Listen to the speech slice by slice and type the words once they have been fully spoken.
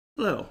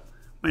Hello,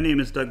 my name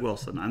is Doug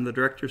Wilson. I'm the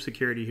Director of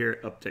Security here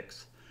at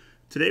Upticks.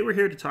 Today we're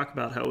here to talk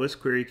about how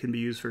osquery can be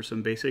used for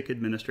some basic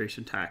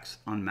administration tasks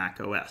on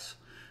macOS.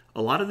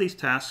 A lot of these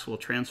tasks will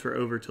transfer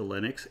over to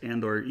Linux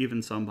and or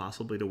even some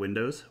possibly to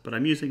Windows, but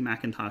I'm using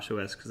Macintosh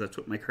OS because that's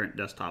what my current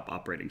desktop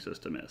operating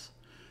system is.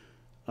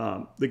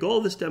 The goal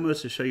of this demo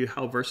is to show you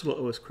how versatile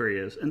osquery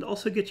is and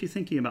also get you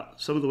thinking about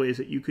some of the ways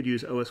that you could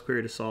use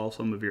osquery to solve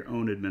some of your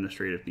own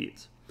administrative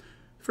needs.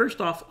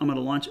 First off, I'm going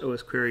to launch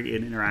osquery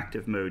in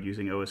interactive mode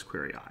using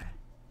osquery.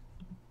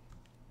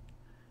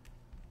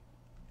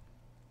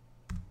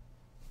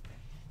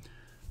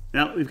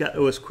 Now that we've got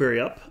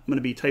osquery up, I'm going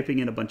to be typing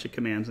in a bunch of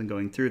commands and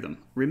going through them.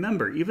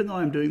 Remember, even though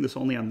I'm doing this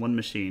only on one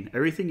machine,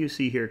 everything you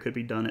see here could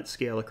be done at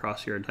scale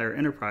across your entire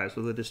enterprise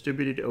with a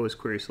distributed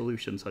osquery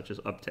solution such as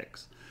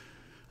Upticks.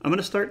 I'm going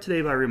to start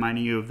today by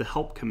reminding you of the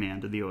help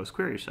command in the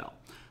osquery shell.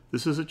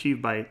 This is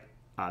achieved by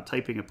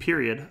typing a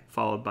period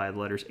followed by the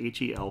letters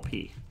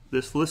HELP.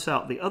 This lists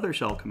out the other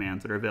shell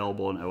commands that are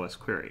available in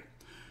osquery.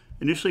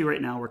 Initially,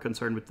 right now, we're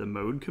concerned with the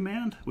mode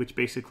command, which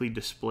basically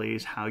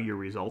displays how your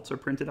results are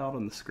printed out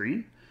on the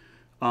screen.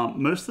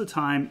 Most of the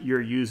time,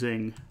 you're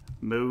using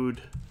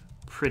mode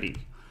pretty,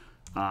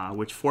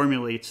 which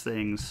formulates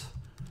things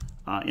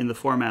in the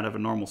format of a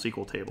normal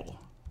SQL table.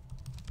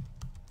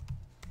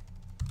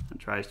 It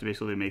tries to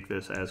basically make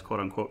this as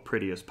quote-unquote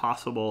pretty as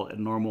possible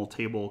in normal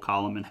table,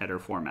 column, and header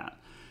format.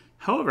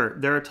 However,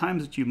 there are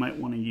times that you might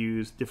want to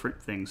use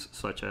different things,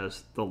 such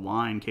as the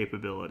line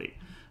capability.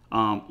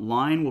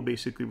 Line will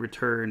basically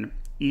return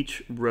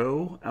each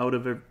row out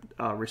of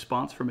a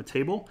response from a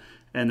table,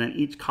 and then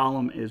each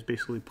column is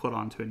basically put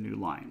onto a new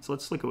line. So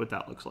let's look at what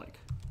that looks like.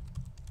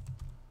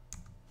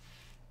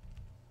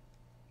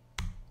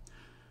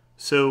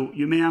 So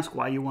you may ask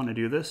why you want to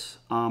do this.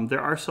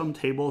 There are some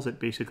tables that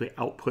basically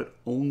output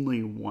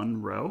only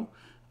one row,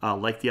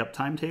 like the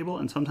uptime table,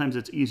 and sometimes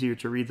it's easier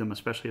to read them,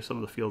 especially if some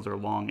of the fields are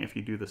long, if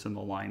you do this in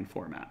the line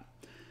format.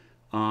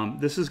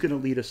 This is going to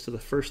lead us to the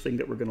first thing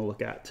that we're going to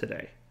look at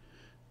today.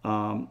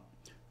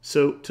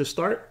 So to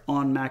start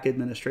on Mac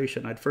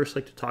administration, I'd first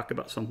like to talk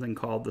about something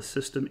called the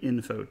System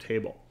Info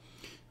table.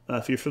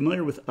 If you're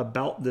familiar with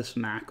About This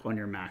Mac on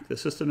your Mac, the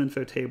System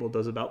Info table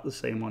does about the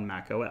same on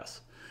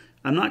macOS.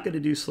 I'm not going to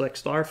do select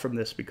star from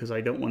this because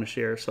I don't want to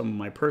share some of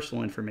my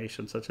personal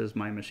information, such as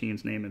my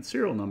machine's name and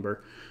serial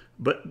number,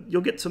 but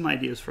you'll get some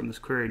ideas from this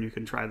query and you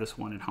can try this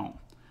one at home.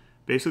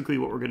 Basically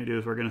what we're going to do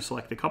is we're going to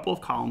select a couple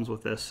of columns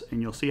with this, and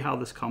you'll see how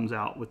this comes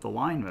out with the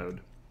line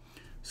mode.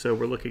 So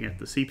we're looking at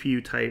the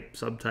CPU type,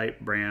 subtype,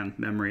 brand,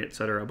 memory,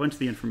 etc., a bunch of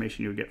the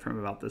information you'll get from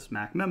About This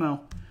Mac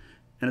memo,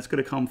 and it's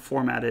going to come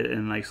formatted in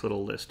a nice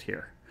little list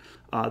here.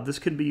 This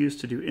can be used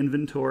to do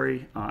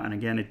inventory, and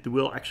again, it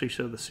will actually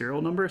show the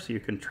serial number, so you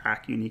can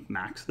track unique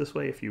Macs this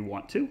way if you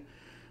want to.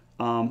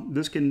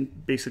 This can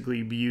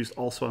basically be used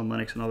also on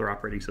Linux and other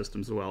operating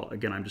systems as well.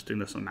 Again, I'm just doing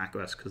this on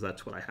macOS because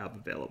that's what I have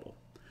available.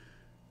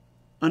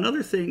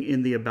 Another thing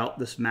in the About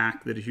This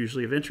Mac that is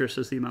usually of interest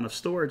is the amount of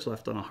storage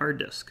left on a hard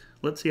disk.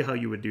 Let's see how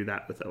you would do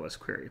that with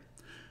osquery.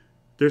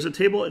 There's a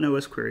table in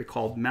osquery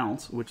called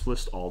mounts, which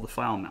lists all the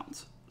file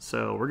mounts.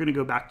 So we're going to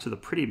go back to the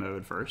pretty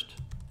mode first,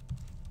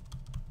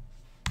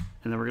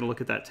 and then we're going to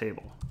look at that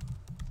table.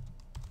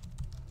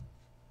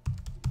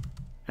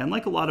 And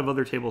like a lot of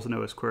other tables in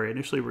osquery,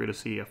 initially we're going to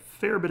see a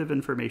fair bit of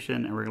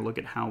information, and we're going to look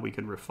at how we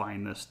can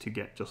refine this to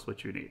get just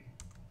what you need.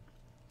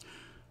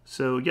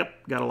 So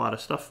yep, got a lot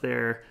of stuff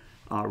there.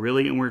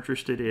 Really, and we're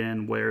interested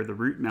in where the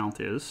root mount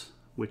is,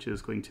 which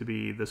is going to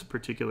be this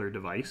particular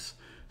device.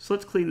 So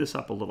let's clean this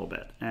up a little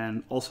bit.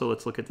 And also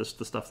let's look at the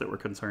stuff that we're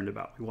concerned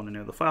about. We want to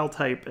know the file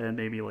type and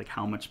maybe like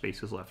how much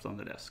space is left on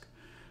the disk.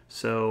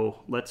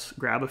 So let's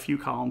grab a few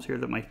columns here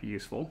that might be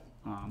useful.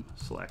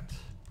 Select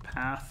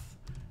path,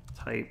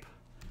 type,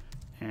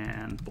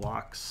 and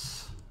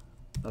blocks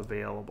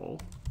available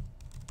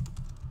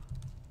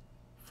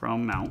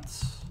from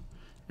mounts.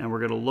 And we're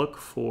going to look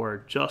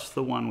for just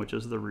the one which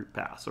is the root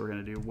path. So we're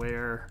going to do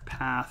where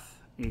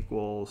path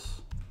equals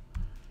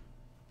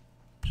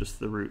just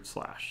the root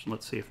slash.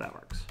 Let's see if that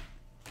works.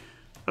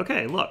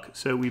 Okay, look,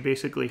 so we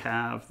basically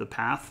have the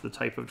path, the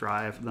type of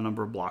drive, the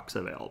number of blocks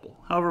available.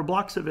 However,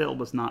 blocks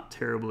available is not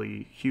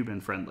terribly human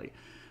friendly.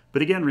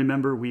 But again,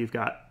 remember, we've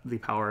got the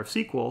power of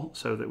SQL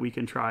so that we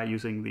can try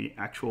using the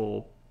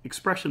actual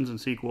expressions in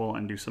SQL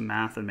and do some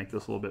math and make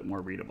this a little bit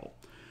more readable.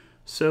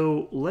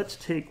 So let's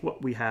take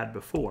what we had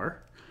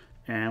before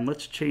and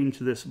let's change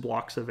this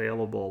blocks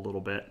available a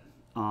little bit.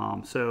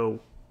 So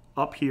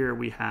up here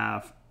we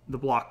have the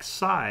block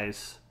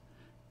size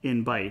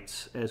in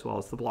bytes as well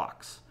as the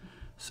blocks.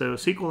 So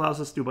SQL allows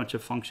us to do a bunch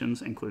of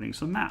functions, including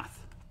some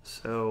math.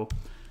 So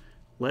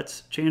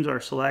let's change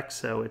our select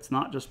so it's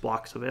not just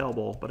blocks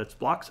available, but it's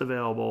blocks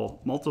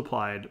available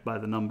multiplied by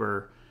the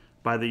number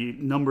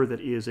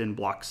that is in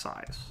block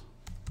size.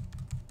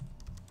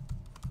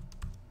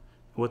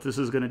 What this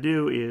is going to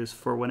do is,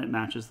 for when it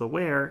matches the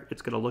where,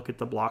 it's going to look at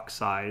the block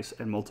size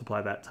and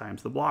multiply that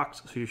times the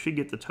blocks, so you should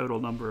get the total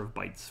number of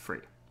bytes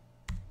free.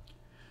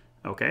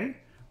 Okay,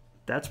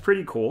 that's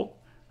pretty cool.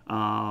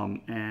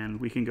 And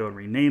we can go and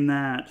rename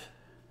that.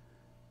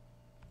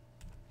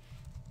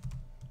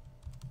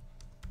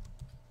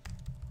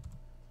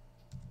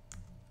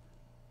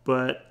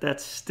 but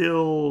that's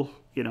still,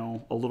 you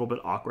know, a little bit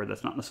awkward.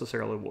 That's not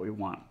necessarily what we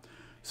want.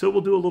 So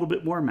we'll do a little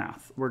bit more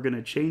math. We're going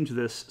to change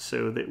this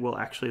so that we'll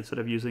actually, instead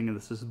of using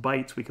this as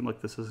bytes, we can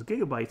look this as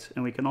gigabytes,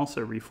 and we can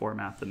also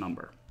reformat the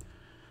number.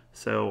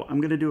 So I'm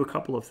going to do a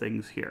couple of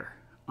things here.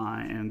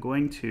 I am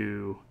going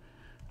to,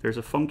 there's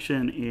a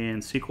function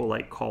in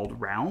SQLite called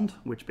round,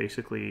 which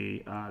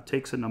basically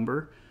takes a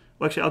number.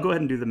 Well, actually, I'll go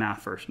ahead and do the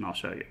math first, and I'll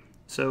show you.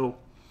 So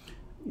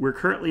we're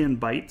currently in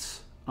bytes.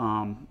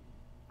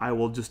 I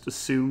will just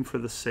assume for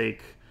the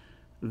sake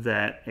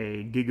that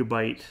a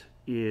gigabyte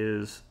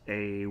is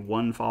a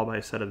 1 followed by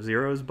a set of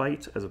zeros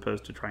bytes, as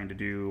opposed to trying to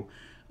do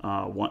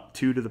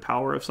 2 to the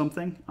power of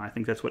something. I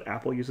think that's what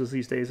Apple uses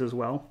these days as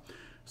well.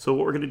 So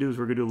what we're going to do is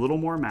we're going to do a little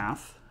more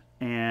math,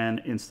 and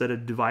instead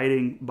of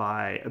dividing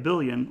by a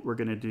billion, we're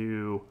going to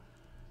do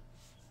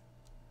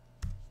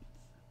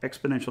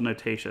exponential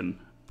notation.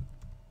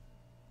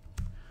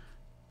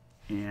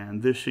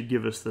 And this should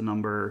give us the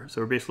number. So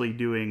we're basically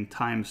doing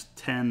times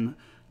 10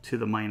 to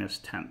the minus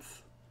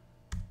 10th.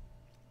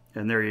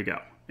 And there you go,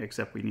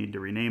 except we need to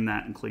rename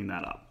that and clean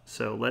that up.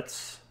 So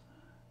let's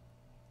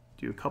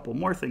do a couple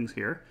more things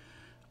here.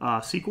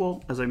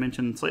 SQL, as I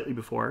mentioned slightly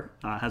before,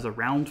 has a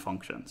round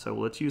function. So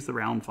let's use the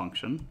round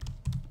function.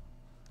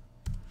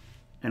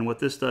 And what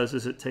this does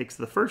is it takes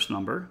the first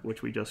number,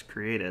 which we just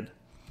created,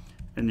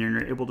 and then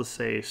you're able to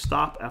say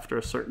stop after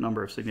a certain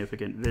number of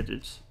significant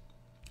digits.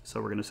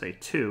 So we're going to say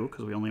 2,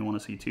 because we only want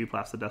to see 2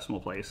 past the decimal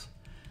place.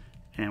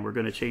 And we're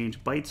going to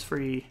change bytes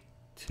free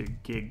to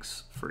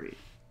gigs free.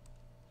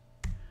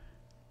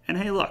 And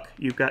hey, look,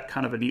 you've got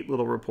kind of a neat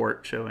little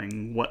report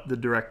showing what the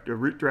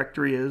root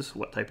directory is,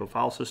 what type of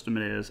file system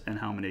it is, and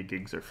how many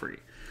gigs are free.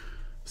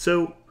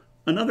 So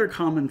another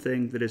common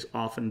thing that is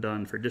often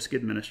done for disk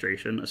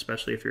administration,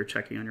 especially if you're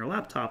checking on your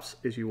laptops,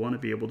 is you want to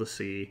be able to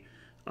see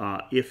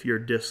if your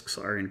disks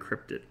are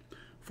encrypted.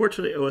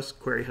 Fortunately,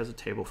 osquery has a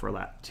table for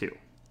that too.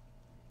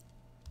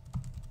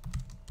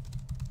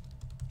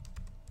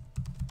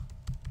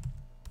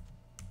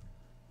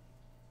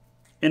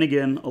 And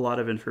again, a lot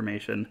of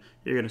information.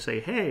 You're going to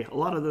say, hey, a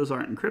lot of those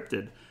aren't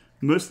encrypted.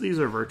 Most of these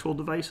are virtual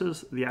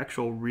devices. The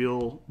actual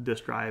real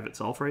disk drive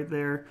itself right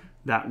there,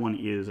 that one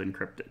is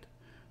encrypted.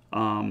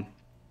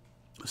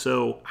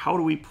 So how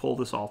do we pull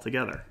this all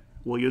together?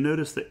 Well, you'll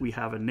notice that we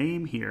have a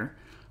name here,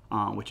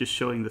 which is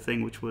showing the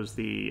thing which was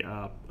the,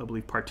 I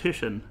believe,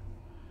 partition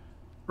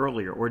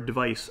earlier, or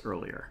device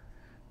earlier.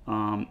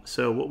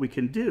 So what we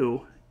can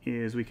do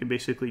is we can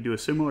basically do a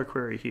similar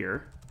query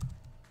here.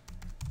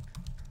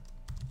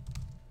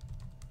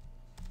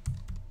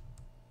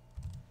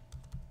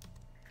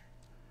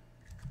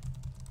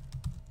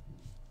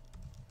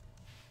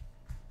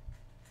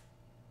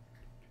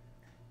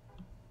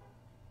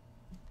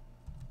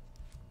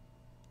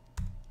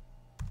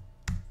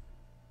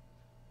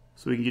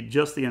 So we can get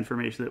just the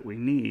information that we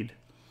need.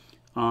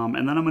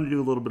 And then I'm going to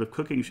do a little bit of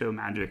cooking show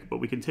magic, but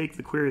we can take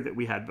the query that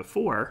we had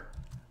before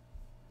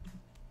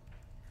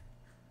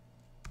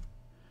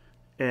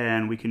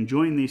and we can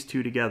join these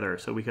two together.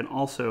 So we can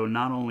also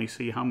not only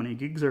see how many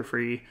gigs are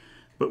free,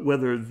 but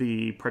whether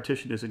the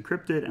partition is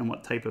encrypted and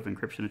what type of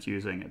encryption it's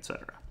using,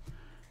 etc.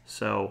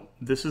 So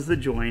this is the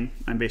join.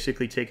 I'm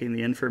basically taking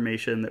the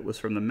information that was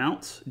from the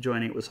mounts,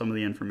 joining it with some of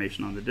the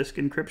information on the disk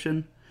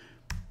encryption,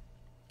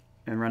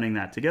 and running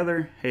that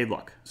together. Hey,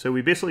 look. So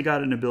we basically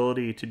got an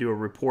ability to do a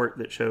report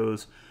that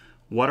shows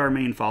what our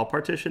main file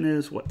partition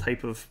is, what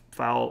type of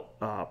file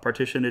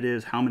partition it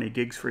is, how many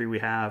gigs free we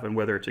have, and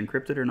whether it's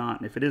encrypted or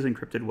not, and if it is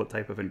encrypted, what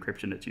type of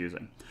encryption it's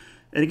using.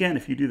 And again,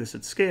 if you do this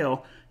at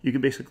scale, you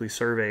can basically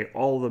survey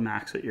all the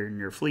Macs that are in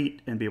your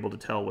fleet and be able to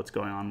tell what's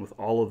going on with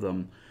all of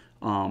them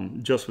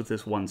just with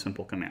this one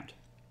simple command.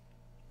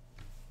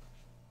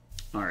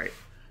 All right.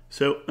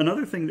 So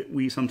another thing that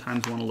we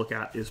sometimes want to look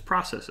at is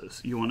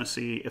processes. You want to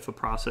see if a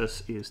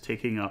process is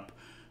taking up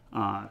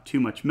too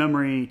much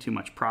memory, too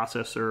much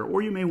processor,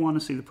 or you may want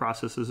to see the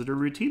processes that are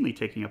routinely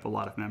taking up a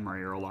lot of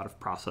memory or a lot of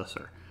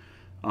processor.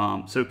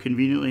 So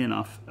conveniently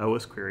enough,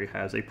 osquery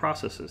has a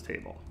processes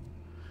table.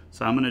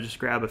 So I'm going to just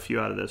grab a few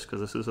out of this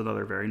because this is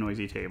another very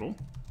noisy table.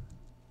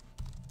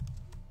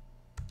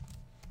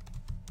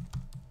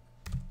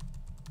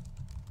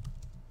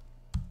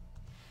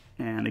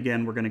 And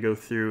again, we're going to go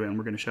through and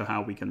we're going to show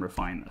how we can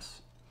refine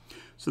this.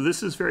 So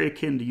this is very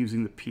akin to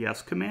using the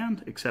PS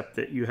command, except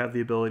that you have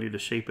the ability to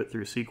shape it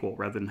through SQL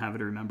rather than having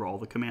to remember all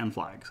the command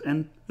flags.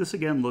 And this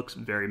again looks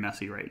very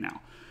messy right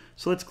now.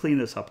 So let's clean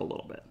this up a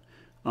little bit.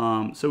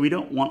 So we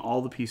don't want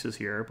all the pieces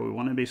here, but we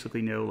want to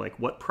basically know like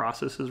what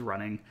process is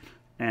running.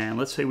 And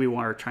let's say we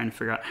are trying to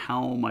figure out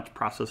how much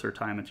processor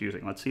time it's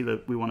using. Let's see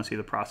that we want to see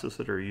the processes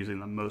that are using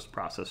the most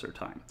processor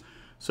time.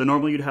 So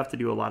normally you'd have to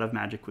do a lot of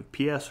magic with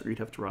PS, or you'd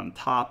have to run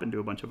top and do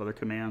a bunch of other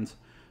commands.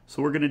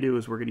 So what we're going to do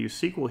is we're going to use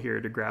SQL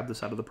here to grab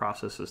this out of the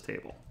processes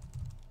table.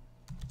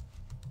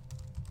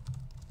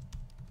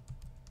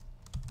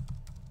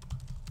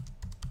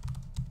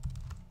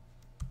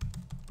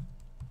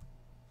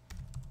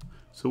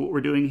 So what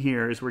we're doing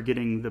here is we're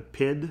getting the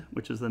PID,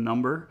 which is the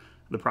number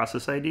the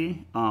process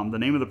ID, the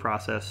name of the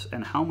process,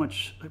 and how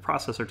much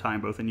processor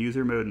time, both in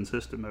user mode and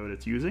system mode,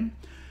 it's using.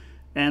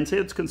 And say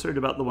it's concerned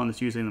about the one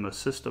that's using the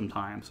most system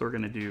time. So we're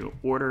going to do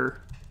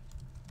order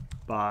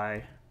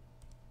by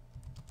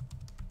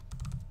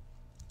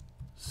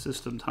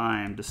system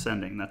time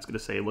descending. That's going to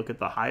say look at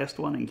the highest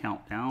one and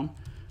count down.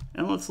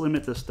 And let's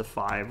limit this to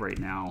 5 right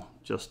now,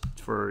 just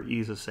for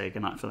ease of sake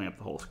and not filling up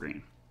the whole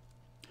screen.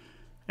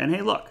 And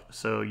hey, look,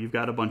 so you've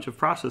got a bunch of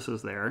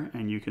processes there,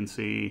 and you can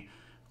see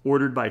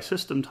ordered by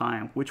system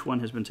time, which one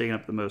has been taking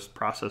up the most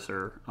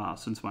processor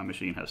since my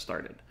machine has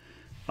started.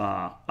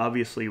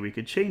 Obviously, we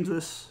could change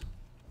this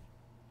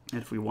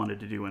if we wanted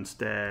to do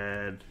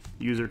instead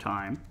user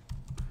time.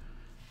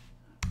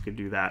 We could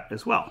do that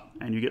as well,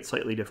 and you get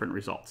slightly different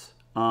results.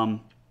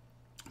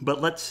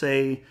 But let's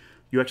say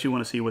you actually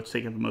want to see what's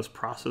taking the most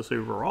process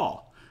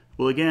overall.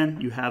 Well, again,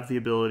 you have the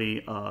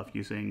ability of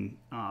using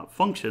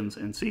functions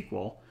in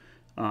SQL.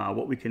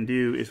 What we can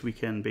do is we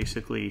can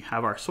basically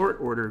have our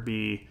sort order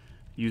be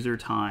user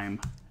time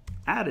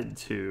added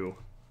to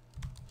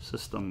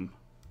system.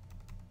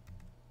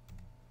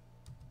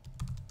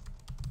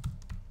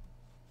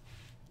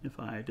 If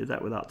I did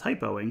that without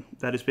typoing,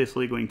 that is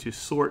basically going to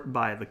sort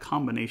by the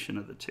combination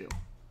of the two.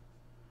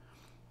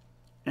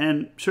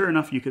 And sure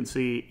enough, you can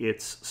see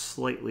it's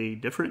slightly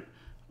different.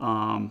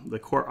 The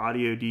core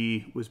audio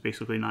D was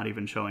basically not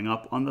even showing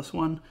up on this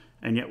one,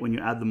 and yet when you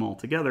add them all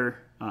together,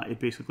 it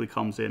basically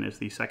comes in as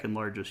the second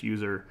largest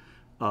user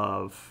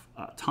of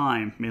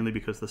time, mainly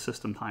because the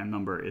system time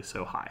number is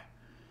so high.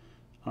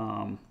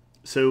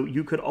 So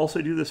you could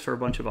also do this for a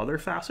bunch of other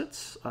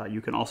facets.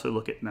 You can also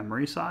look at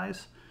memory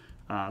size.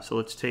 So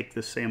let's take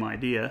this same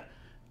idea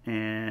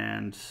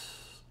and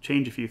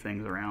change a few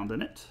things around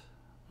in it.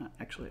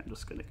 Actually, I'm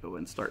just going to go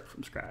and start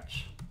from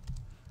scratch.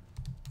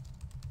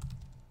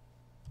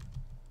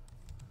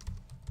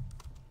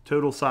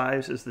 Total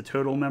size is the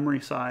total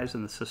memory size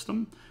in the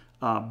system,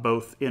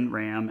 both in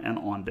RAM and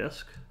on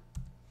disk.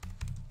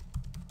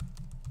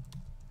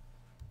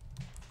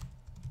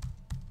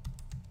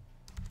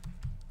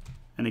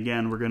 And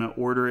again, we're going to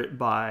order it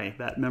by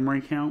that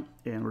memory count,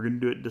 and we're going to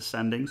do it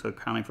descending, so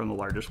counting from the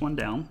largest one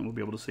down, and we'll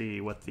be able to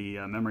see what the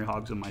memory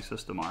hogs in my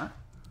system are.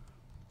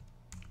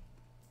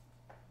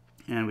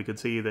 And we can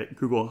see that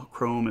Google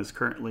Chrome is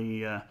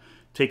currently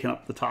taking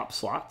up the top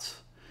slots.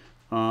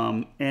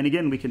 And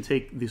again, we can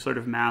take the sort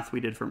of math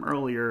we did from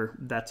earlier.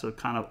 That's a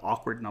kind of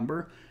awkward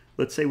number.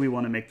 Let's say we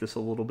want to make this a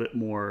little bit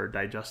more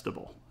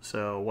digestible.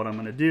 So what I'm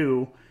going to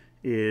do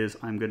is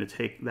I'm going to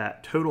take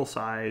that total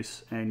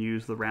size and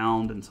use the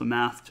round and some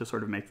math to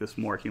sort of make this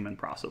more human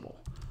processable.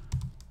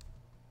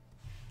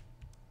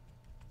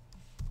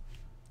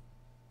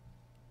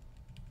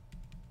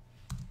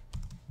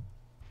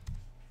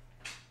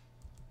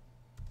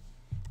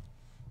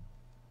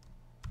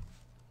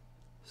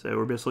 So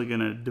we're basically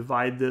going to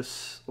divide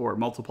this or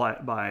multiply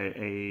it by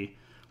a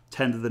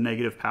 10 to the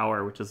negative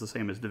power, which is the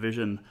same as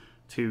division,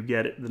 to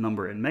get the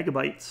number in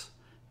megabytes.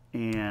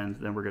 And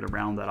then we're going to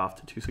round that off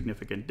to 2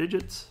 significant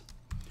digits.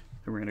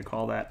 And we're going to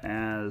call that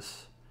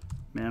as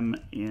mem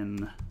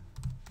in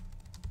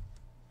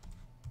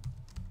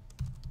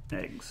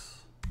eggs.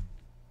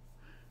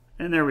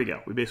 And there we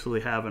go. We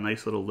basically have a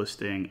nice little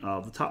listing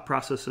of the top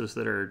processes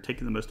that are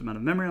taking the most amount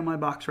of memory on my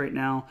box right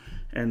now,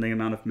 and the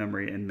amount of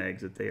memory in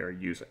megs that they are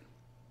using.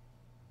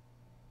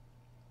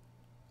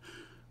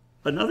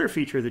 Another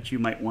feature that you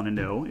might want to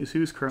know is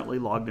who's currently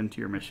logged into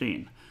your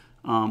machine.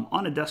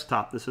 On a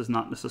desktop, this is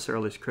not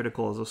necessarily as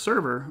critical as a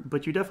server,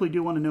 but you definitely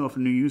do want to know if a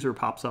new user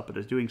pops up and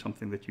is doing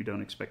something that you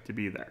don't expect to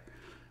be there.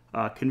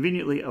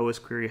 Conveniently,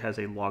 osquery has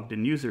a logged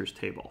in users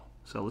table.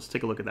 So let's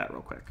take a look at that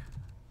real quick.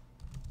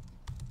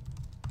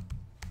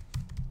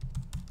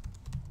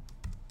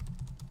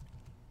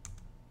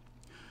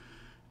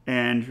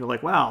 And you're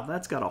like, wow,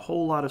 that's got a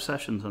whole lot of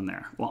sessions in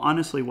there. Well,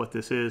 honestly, what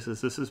this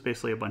is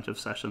basically a bunch of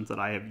sessions that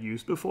I have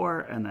used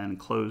before and then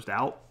closed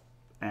out,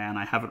 and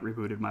I haven't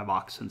rebooted my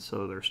box, and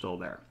so they're still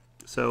there.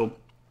 So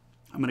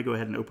I'm going to go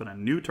ahead and open a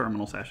new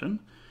terminal session.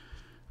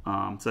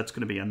 So that's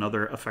going to be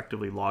another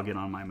effectively login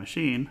on my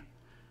machine.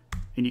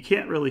 And you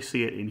can't really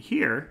see it in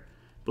here,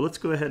 but let's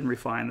go ahead and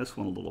refine this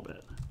one a little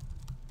bit.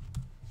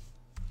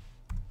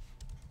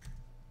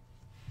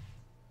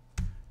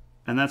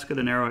 And that's going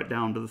to narrow it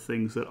down to the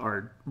things that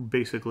are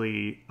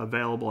basically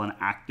available and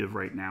active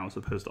right now, as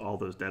opposed to all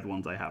those dead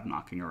ones I have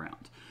knocking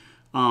around.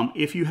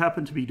 If you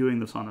happen to be doing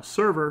this on a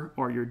server,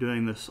 or you're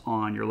doing this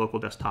on your local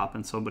desktop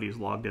and somebody's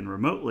logged in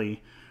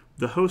remotely,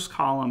 the host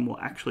column will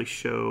actually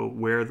show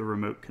where the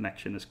remote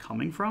connection is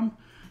coming from.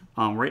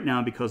 Right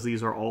now, because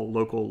these are all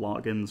local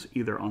logins,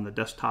 either on the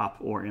desktop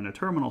or in a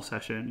terminal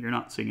session, you're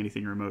not seeing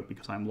anything remote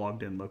because I'm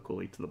logged in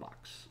locally to the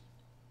box.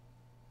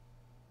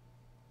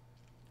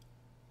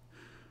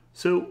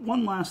 So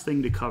one last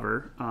thing to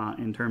cover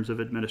in terms of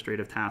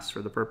administrative tasks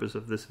for the purpose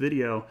of this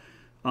video.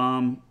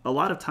 A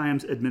lot of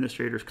times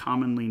administrators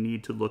commonly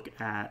need to look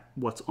at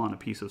what's on a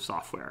piece of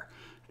software.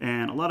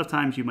 And a lot of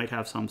times you might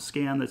have some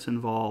scan that's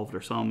involved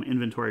or some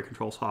inventory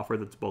control software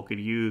that's bulky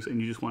to use,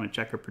 and you just want to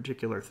check a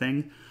particular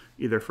thing,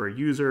 either for a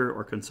user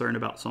or concerned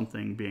about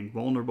something being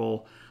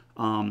vulnerable.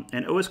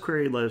 And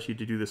osquery allows you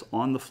to do this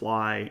on the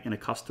fly in a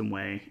custom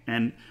way.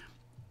 And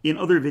in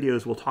other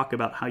videos, we'll talk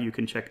about how you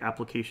can check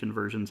application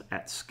versions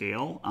at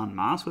scale en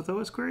masse with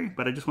osquery,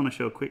 but I just want to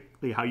show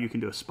quickly how you can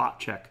do a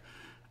spot check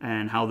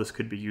and how this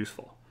could be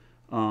useful.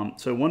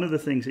 So one of the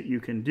things that you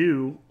can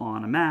do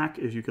on a Mac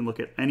is you can look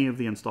at any of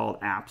the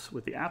installed apps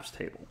with the apps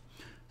table.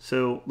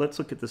 So let's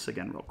look at this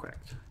again real quick.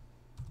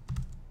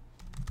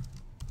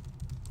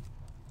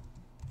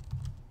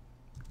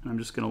 And I'm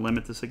just going to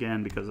limit this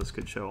again because this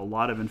could show a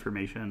lot of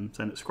information,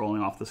 send it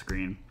scrolling off the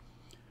screen.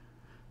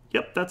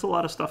 Yep, that's a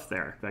lot of stuff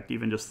there. In fact,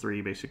 even just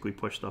 3 basically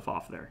push stuff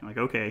off there. Like,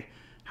 okay,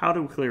 how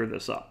do we clear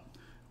this up?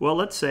 Well,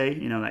 let's say,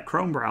 that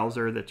Chrome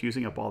browser that's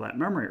using up all that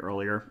memory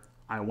earlier,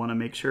 I want to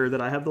make sure that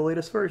I have the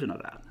latest version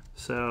of that.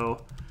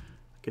 So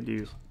I could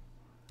use,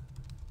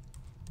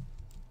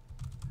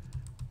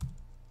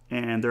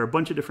 and there are a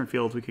bunch of different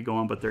fields we could go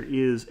on, but there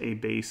is a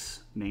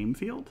base name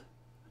field.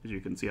 As you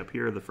can see up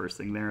here, the first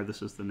thing there,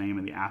 this is the name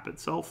of the app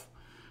itself.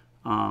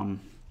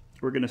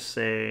 We're going to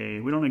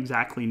say, we don't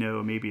exactly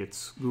know, maybe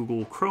it's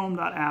Google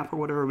Chrome.app or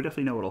whatever. We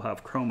definitely know it'll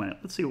have Chrome in it.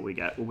 Let's see what we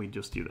get when we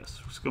just do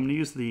this. So I'm going to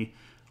use the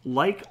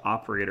like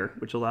operator,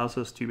 which allows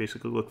us to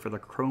basically look for the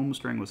Chrome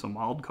string with some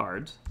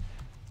wildcards.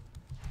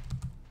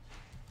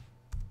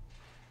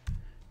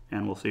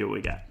 And we'll see what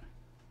we get.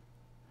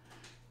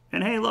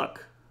 And hey,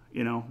 look,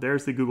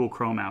 there's the Google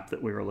Chrome app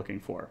that we were looking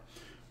for.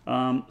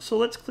 So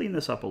let's clean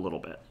this up a little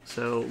bit.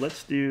 So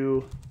let's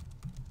do,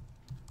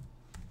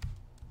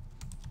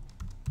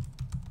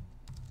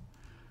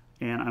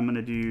 and I'm going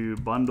to do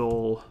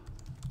bundle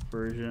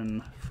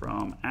version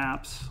from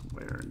apps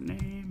where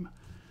name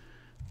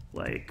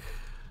like.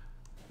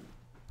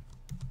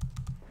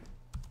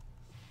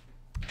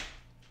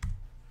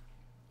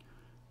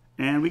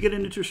 And we get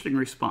an interesting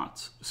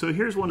response. So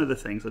here's one of the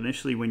things.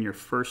 Initially, when you're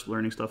first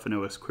learning stuff in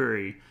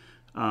osquery,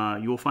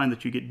 you will find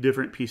that you get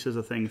different pieces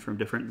of things from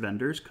different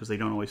vendors because they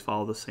don't always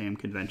follow the same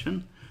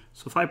convention.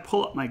 So if I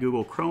pull up my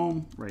Google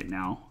Chrome right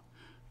now,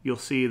 you'll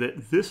see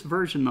that this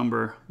version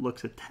number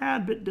looks a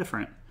tad bit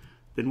different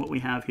than what we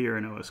have here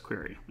in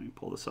osquery. Let me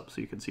pull this up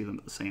so you can see them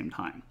at the same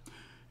time.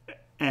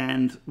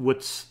 And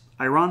what's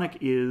ironic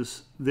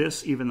is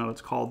this, even though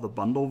it's called the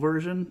bundle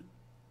version,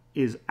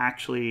 is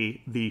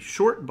actually the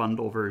short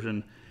bundle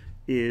version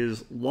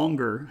is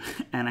longer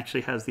and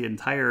actually has the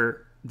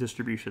entire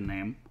distribution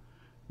name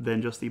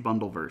than just the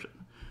bundle version.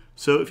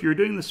 So if you're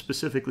doing this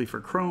specifically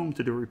for Chrome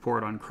to do a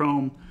report on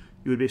Chrome,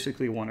 you would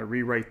basically want to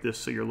rewrite this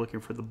so you're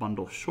looking for the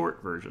bundle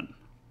short version.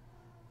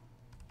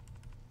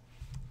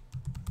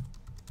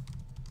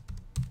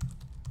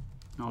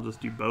 I'll just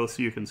do both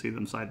so you can see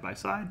them side by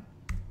side.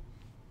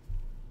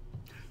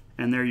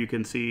 And there you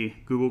can see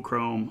Google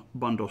Chrome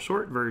bundle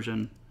short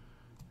version.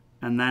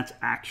 And that's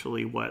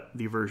actually what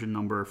the version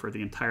number for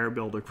the entire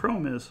build of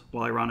Chrome is.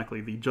 Well, ironically,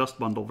 the just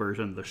bundle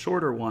version, the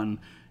shorter one,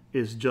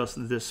 is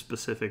just this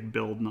specific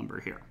build number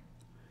here.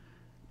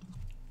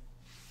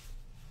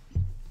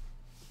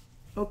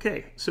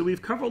 Okay, so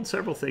we've covered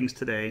several things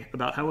today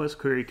about how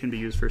osquery can be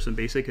used for some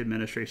basic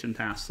administration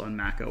tasks on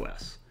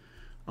macOS.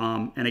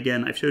 And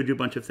again, I've showed you a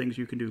bunch of things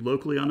you can do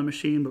locally on a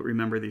machine, but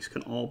remember these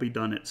can all be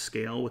done at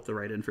scale with the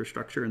right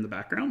infrastructure in the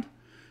background.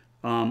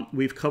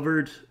 We've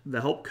covered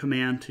the help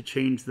command to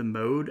change the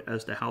mode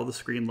as to how the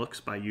screen looks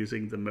by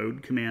using the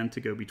mode command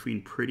to go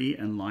between pretty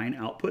and line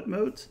output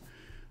modes.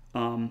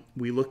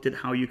 We looked at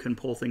how you can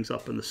pull things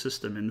up in the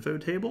system info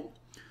table,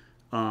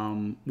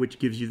 which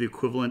gives you the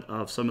equivalent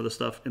of some of the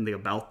stuff in the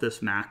About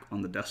This Mac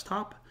on the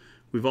desktop.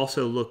 We've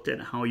also looked at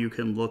how you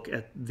can look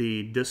at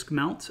the disk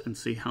mounts and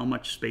see how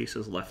much space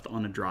is left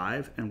on a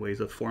drive and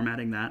ways of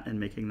formatting that and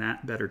making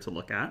that better to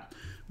look at.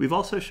 We've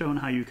also shown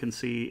how you can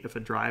see if a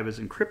drive is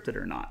encrypted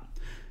or not.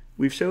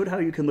 We've showed how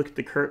you can look at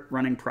the current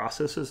running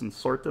processes and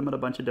sort them in a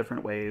bunch of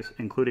different ways,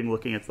 including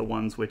looking at the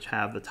ones which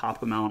have the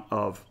top amount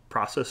of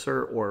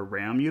processor or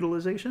RAM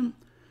utilization.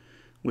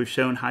 We've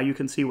shown how you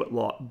can see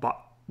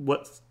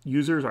what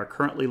users are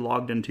currently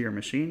logged into your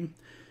machine.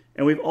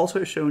 And we've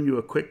also shown you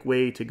a quick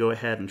way to go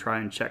ahead and try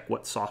and check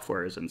what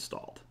software is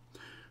installed.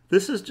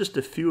 This is just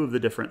a few of the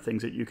different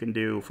things that you can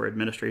do for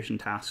administration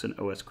tasks in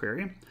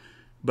osquery,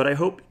 but I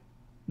hope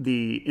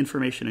the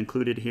information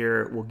included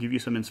here will give you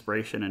some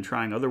inspiration in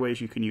trying other ways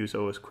you can use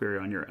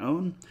osquery on your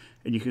own,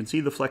 and you can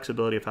see the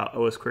flexibility of how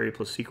osquery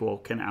plus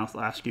SQL can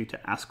ask you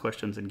to ask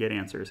questions and get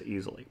answers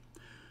easily.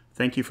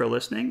 Thank you for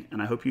listening,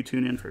 and I hope you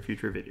tune in for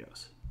future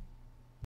videos.